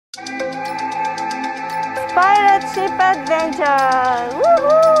Pirate Ship Adventure!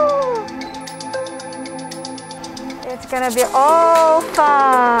 Woohoo! It's gonna be all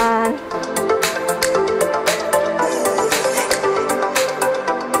fun!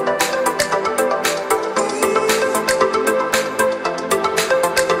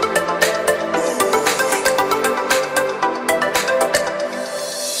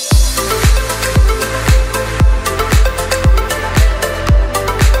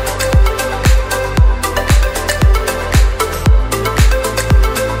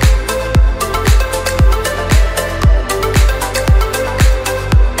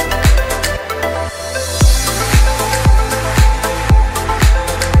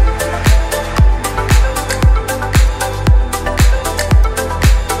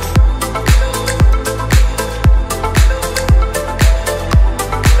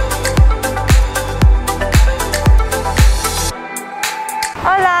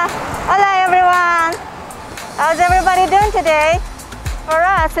 How's everybody doing today? For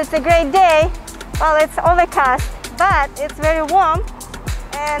us, it's a great day. Well, it's overcast, but it's very warm.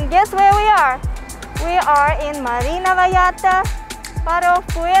 And guess where we are? We are in Marina Vallarta, Puerto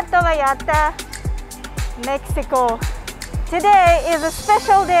Vallarta, Mexico. Today is a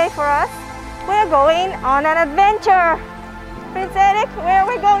special day for us. We're going on an adventure. Prince Eric, where are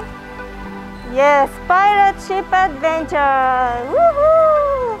we going? Yes, Pirate Ship Adventure.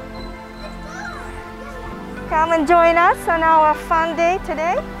 Woohoo! Come and join us on our fun day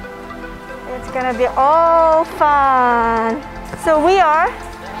today. It's gonna be all fun. So we are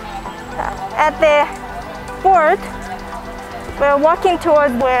at the port. We're walking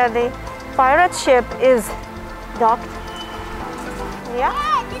towards where the pirate ship is docked. Yeah?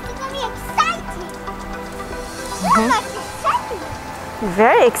 Yeah, this is gonna be exciting. So much exciting.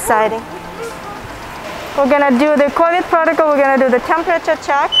 Very exciting. We're gonna do the COVID protocol. We're gonna do the temperature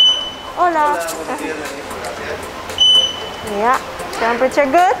check. Hola. Yeah, temperature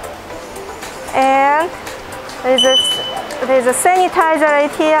good. And there's a sanitizer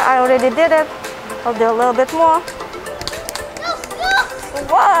right here. I already did it. I'll do a little bit more.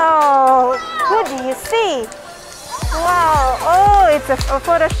 Wow! Who do you see? Wow! Oh, it's a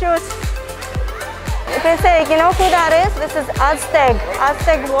photo shoot. You can say, you know who that is? This is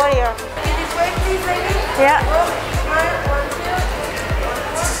Aztec warrior. Yeah.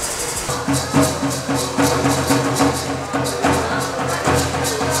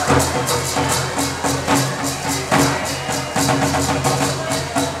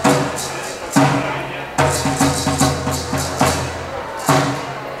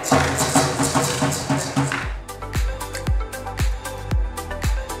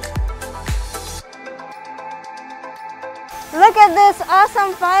 Look at this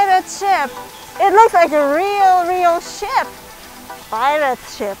awesome pirate ship. It looks like a real ship. Pirate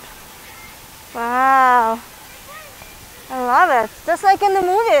ship. Wow. I love it. Just like in the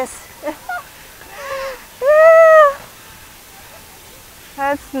movies.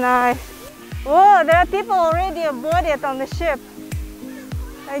 That's nice. Whoa, there are people already aboard it on the ship.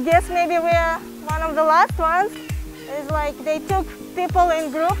 I guess maybe we are one of the last ones. It's like they took people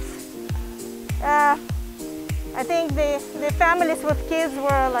in groups. I think the families with kids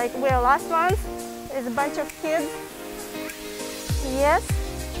were like, we're last ones. There's a bunch of kids. Yes.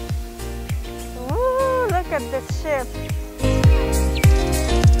 Ooh, look at this ship.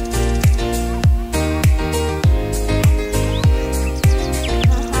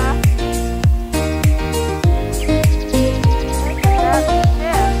 Look at that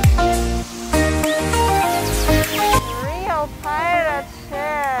ship. Real pirate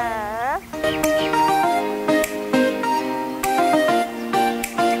ship.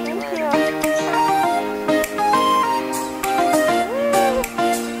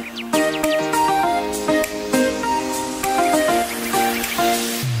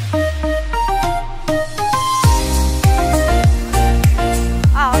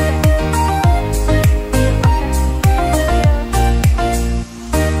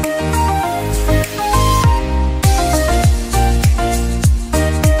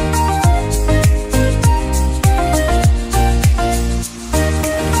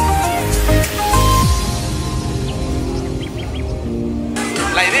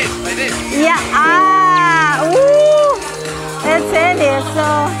 Like this. Yeah, ooh, that's it, so.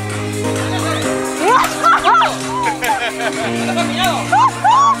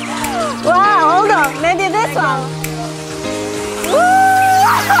 Wow, hold on, maybe this one. Woo!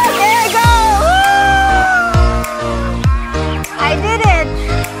 There you go, woo! I did it.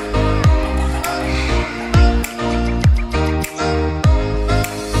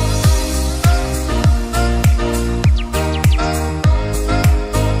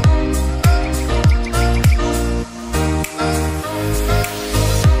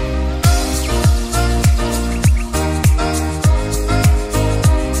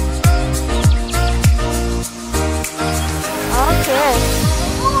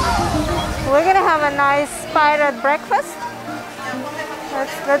 we're gonna have a nice pirate breakfast.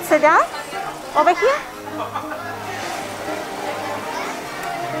 Let's sit down over here.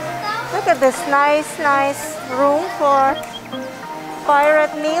 Look at this nice room for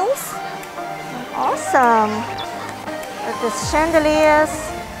pirate meals. Awesome. At the chandeliers.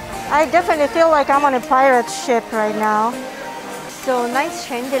 I definitely feel like I'm on a pirate ship right now. So nice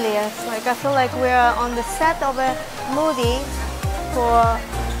chandeliers. Like I feel like we're on the set of a movie for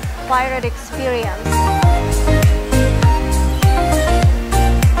pirate experience.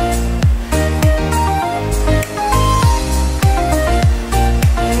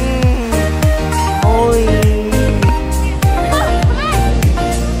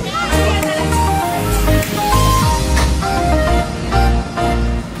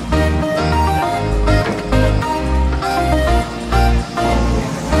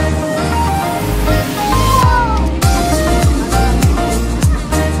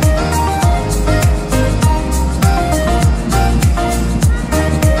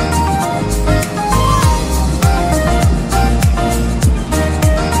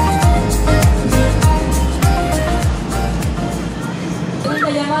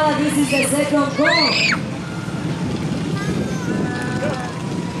 This is the second call.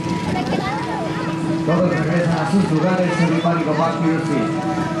 Todos regresan a sus lugares, everybody go back to your seat.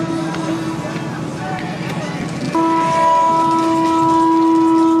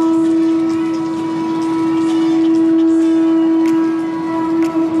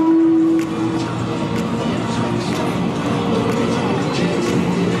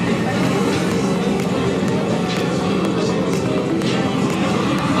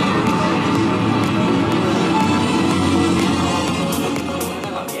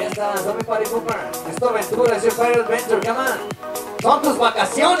 Es tu aventura, es your pirate adventure, come on. Son tus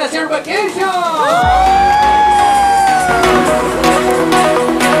vacaciones, your vacation.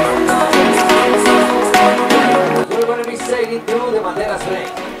 We're going to be sailing through the Banderas Bay,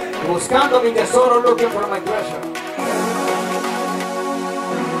 buscando mi tesoro, looking for my treasure.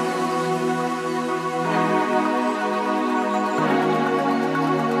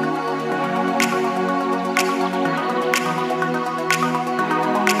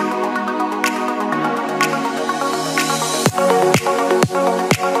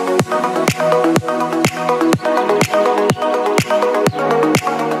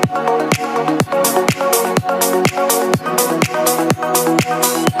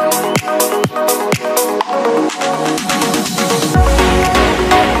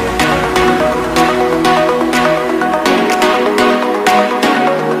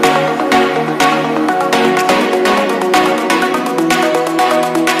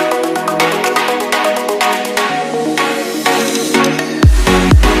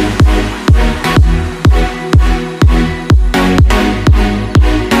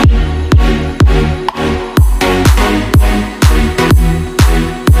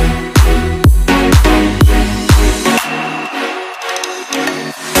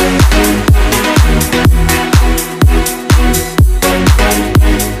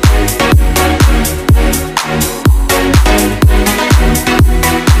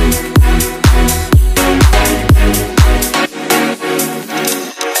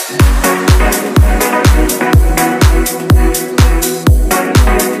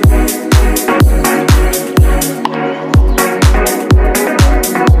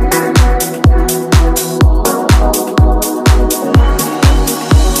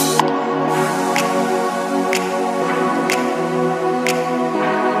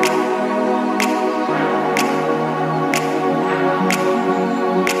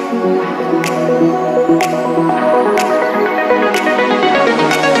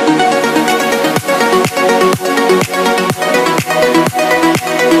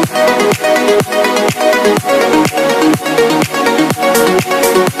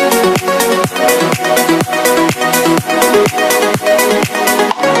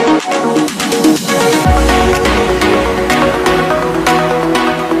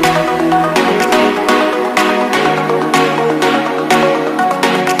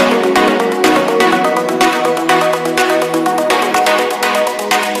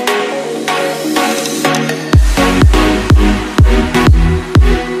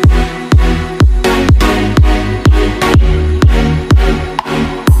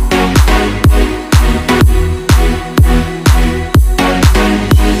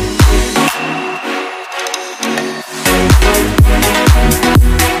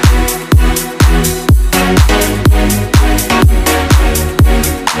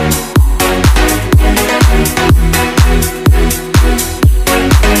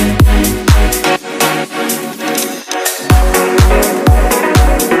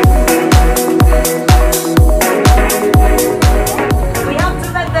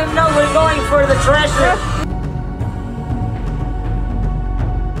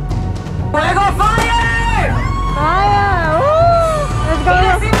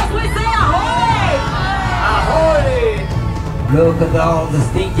 Look at all the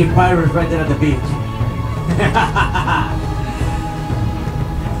stinky pirates right there at the beach.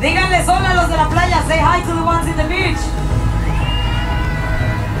 Díganle hola a los de la playa. Say hi to the ones in the beach.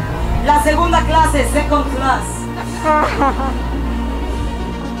 La segunda clase, second class.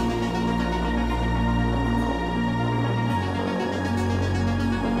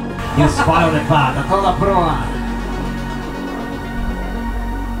 Disparo de pata, a toda proa.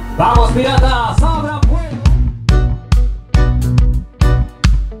 Vamos, piratas, abran fuego.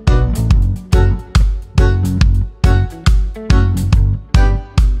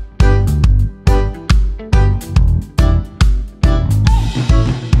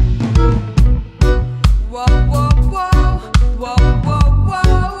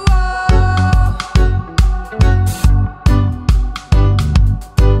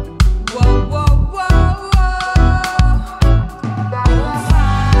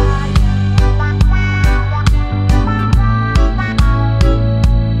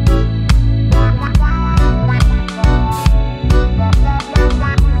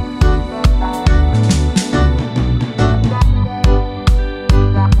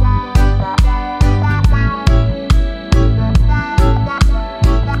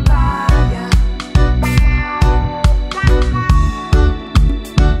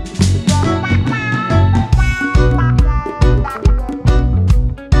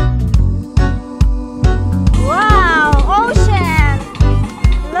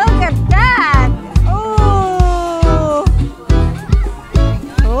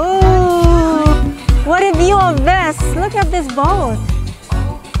 Look at this boat.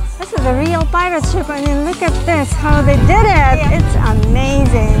 This is a real pirate ship. I mean, look at this, how they did it. It's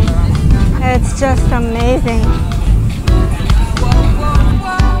amazing. It's just amazing.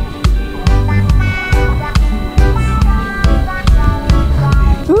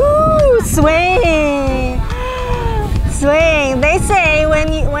 Ooh, swaying. Swaying. They say when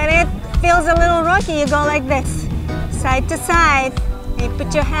it feels a little rocky, you go like this, side to side. You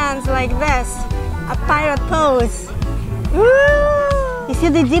put your hands like this, a pirate pose. Woo! You see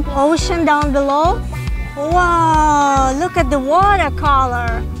the deep ocean down below? Wow, look at the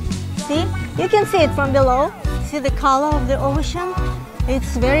watercolor. See? You can see it from below. See the color of the ocean?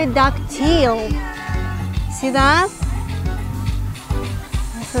 It's very dark teal. See that?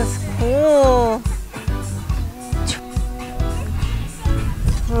 This is cool.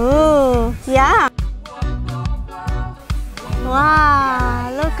 Ooh, yeah.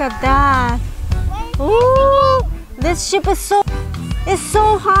 Wow, look at that. Ooh, this ship is so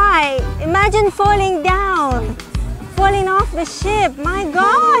high. Imagine falling down, falling off the ship. My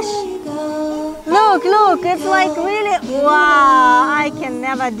gosh. Look, look, it's like really, wow, I can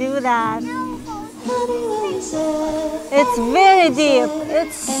never do that. It's very deep.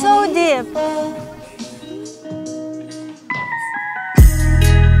 It's so deep.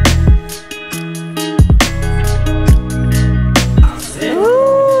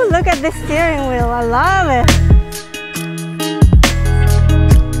 Ooh, look at the steering wheel. I love it.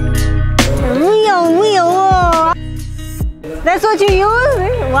 Real wheel. Whoa. That's what you use?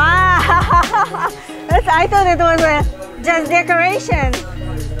 Wow. I thought it was just decoration.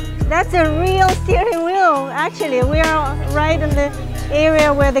 That's a real steering wheel. Actually, we are right in the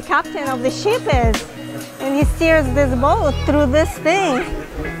area where the captain of the ship is. And he steers this boat through this thing.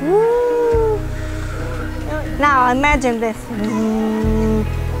 Woo. Now imagine this. Woo.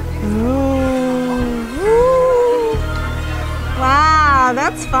 Woo. Wow,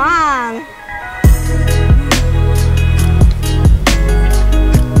 that's fun.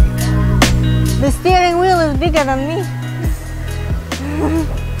 The steering wheel is bigger than me.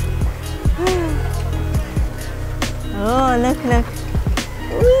 Oh, look, look.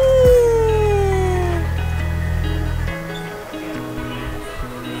 Whee!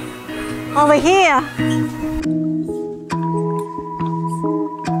 Over here.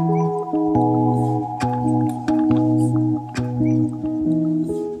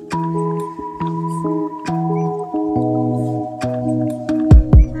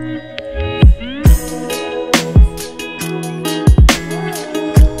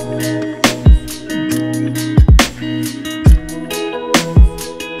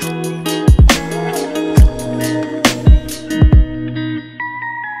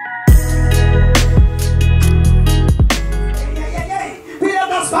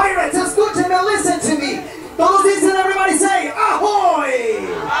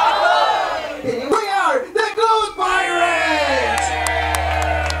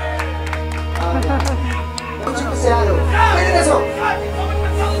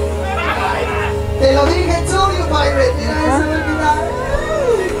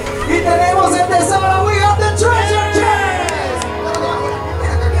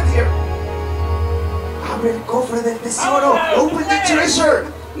 tesoro. Open the treasure.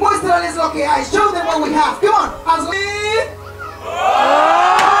 Muéstrales lo que hay. Show them what we have. Come on. As we...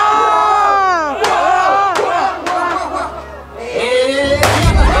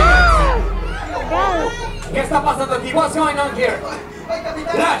 ¿Qué está pasando aquí? What's going on here?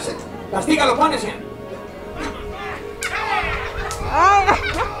 Flash, castígalo, punish him.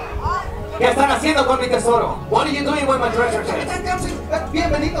 ¿Qué están haciendo con mi tesoro? What are you doing with my treasure chest?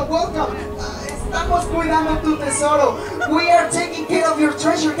 Bienvenido, welcome. Estamos cuidando tu tesoro. We are taking care of your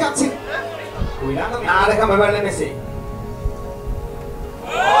treasure, Captain. Cuidándome. Ah, déjame ver, let me see.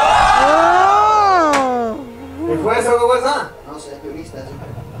 ¿Qué fue eso? ¿Qué fue eso? No sé, turistas.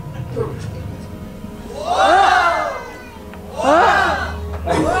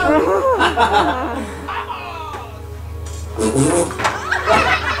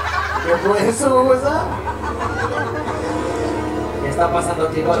 ¿Qué fue eso? ¿Qué fue eso? ¿Qué está pasando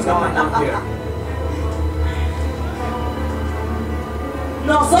aquí? What's going on here?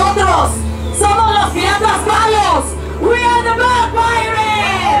 Nosotros somos los piratas malos. We are the bad pirates.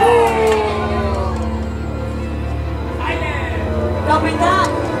 Capitán,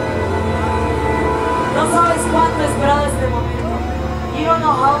 no sabes cuánto he esperado este momento. You don't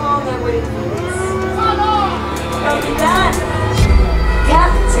know how long I waited for this. Capitán,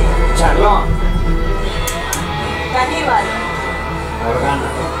 Captain, Charlón. Caníbal. Organa.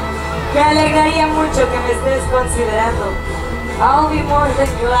 Me alegraría mucho que me estés considerando. I'll be more than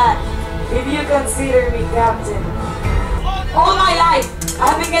glad if you consider me captain. All my life,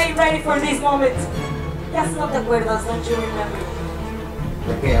 I've been getting ready for this moment. Ya no te acuerdas, don't you remember?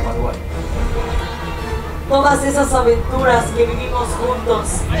 ¿De qué? ¿About what? Todas esas aventuras que vivimos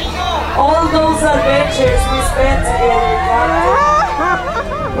juntos. All those adventures we spent together,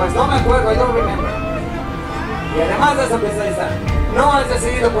 captain. Pues no me acuerdo, I don't remember. Y además de eso, especialista, no es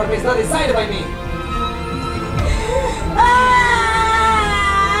decidido por mí, está decided by me.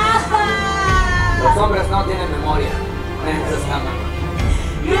 Los hombres no tienen memoria. Se escapan.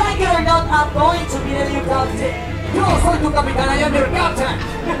 You like it or not, I'm going to be the new captain. Yo soy tu capitán, I am your captain.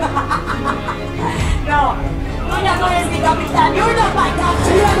 No, tú ya no eres mi capitán. You're not my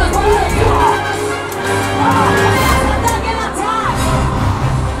captain. You're not my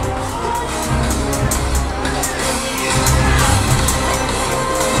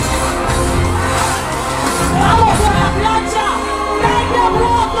 ¡vamos a la plancha! ¡Venga,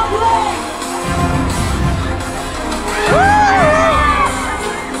 block the play!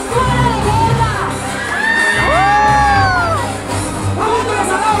 ¡Fuera de bola! ¡Vamos con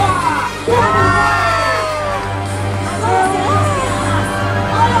esa lava!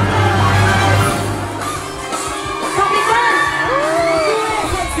 ¡Capitán! Tú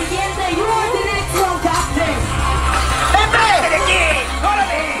eres el siguiente. You are the next one, captain. ¡Vete de aquí!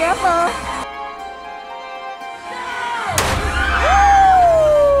 ¡Órale!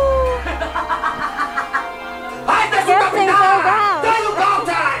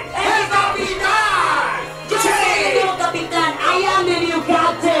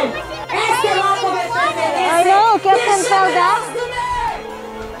 I know, Captain fell down.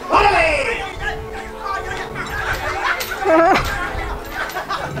 ¡Órale!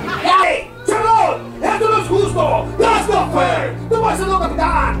 ¡Hey! ¡Charlón! ¡Esto no es justo! ¡That's not fair! ¡Tú vas a ser un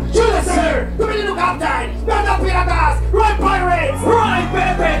capitán! ¡Should I ser! ¡Tú eres un captain! ¡Verdad, piratas! ¡Right, pirates! ¡Right,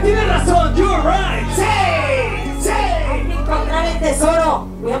 Pepe! ¡Tienes razón! ¡You're right! ¡Sí! ¡Sí! Hay que encontrar el tesoro.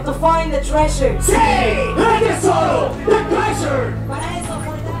 We have to find the treasure. ¡Sí! ¡El tesoro! ¡The treasure! Para eso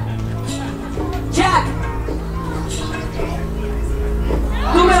fue Jack.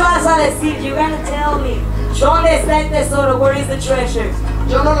 Tú me vas a decir, you're gonna tell me. ¿Dónde está el tesoro? Where is the treasure?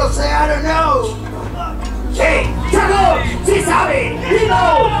 Yo no lo sé, I don't know. ¡Sí! ¡Charlón! ¡Sí sabe!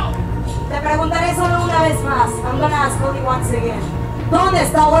 ¡Dilo! Te preguntaré solo una vez más. I'm gonna ask only once again. ¿Dónde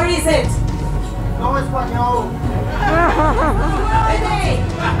está? Where is it? No español. Vete.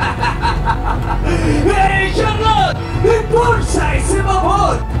 ¡Hey, Charlotte! ¡Impulsa ese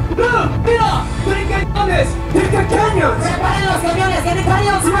vapor! ¡No! ¡Mira! ¡Cañones! ¡De cañones! Preparen los camiones. Get the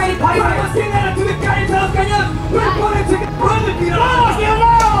canyons ready, ¡Vamos pirates. a llegar a tu cañones a los cañones! ¡Prepárense que pueden tirar! ¡Vamos,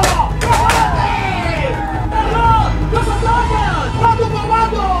 Leonardo! ¡Charlotte! ¡Los atacan! ¡Bando por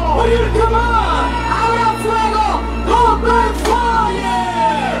bando! ¡Oye, come on! ¡Abra fuego! ¡Open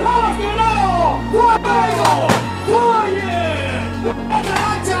fire! ¡Vamos, Leonardo! ¡Fuego! ¡Fire!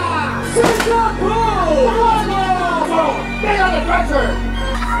 ¡Lancha! ¡Fuego! ¡Venga, the treasure!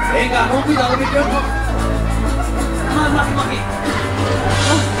 Venga, con cuidado, mi tiempo. Más máximo aquí.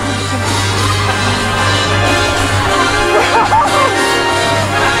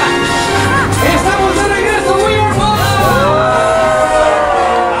 ¡Estamos de regreso! ¡We are back!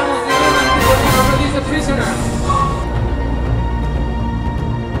 ¡Vamos, dice prisoner!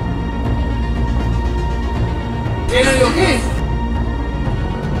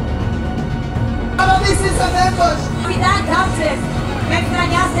 an ambush! Capitán, Captain, me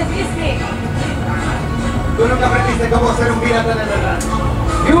extrañaste, ¿viste? Tú nunca aprendiste cómo ser un pirata de verdad.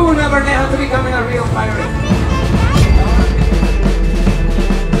 You never learned how to become a real pirate.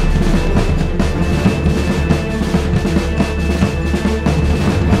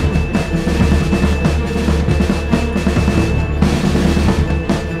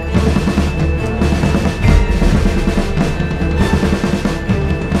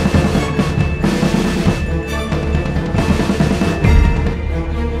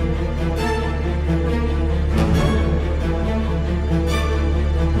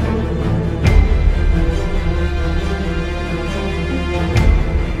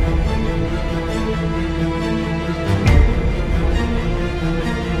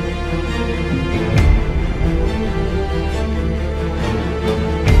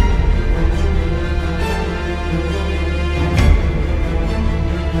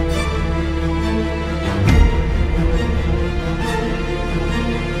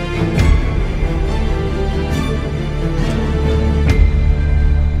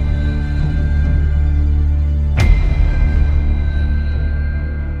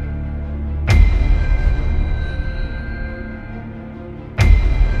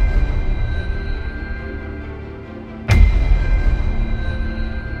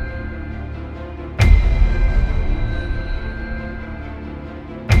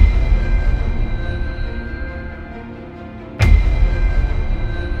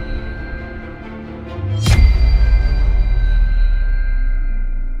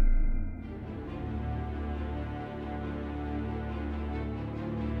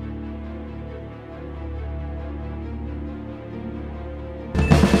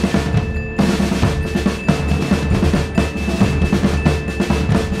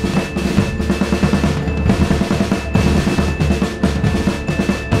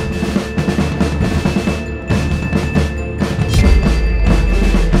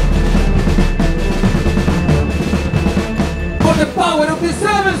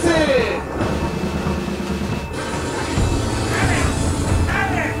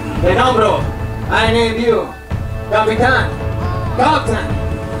 Te nombro, I name you, Capitán, Captain,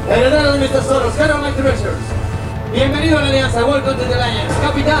 heredero de mis tesoros, Hero of my treasures. Bienvenido a la Alianza, welcome to the Alliance,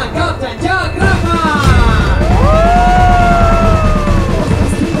 Capitán, Captain, Jack Raffman!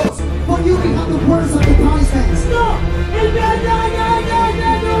 For you we have the words of the punishments. ¡No! ¡El peor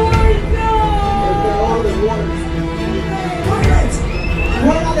El peor de words. Pirates,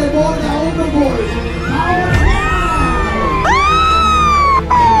 fuera de borda, overboard. Ahora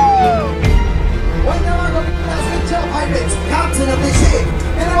Pirates, Captain of the ship.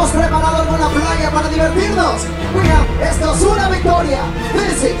 Tenemos preparado alguna playa para divertirnos. Esto es una victoria.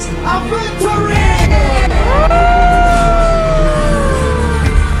 This is a victory.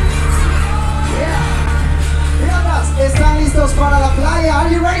 Piratas, ¿están listos para la playa? Are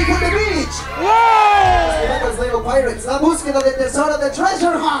you ready for the beach? ¡Yay! Piratas, Little Pirates, la búsqueda del tesoro de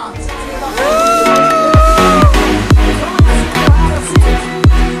Treasure Hunt.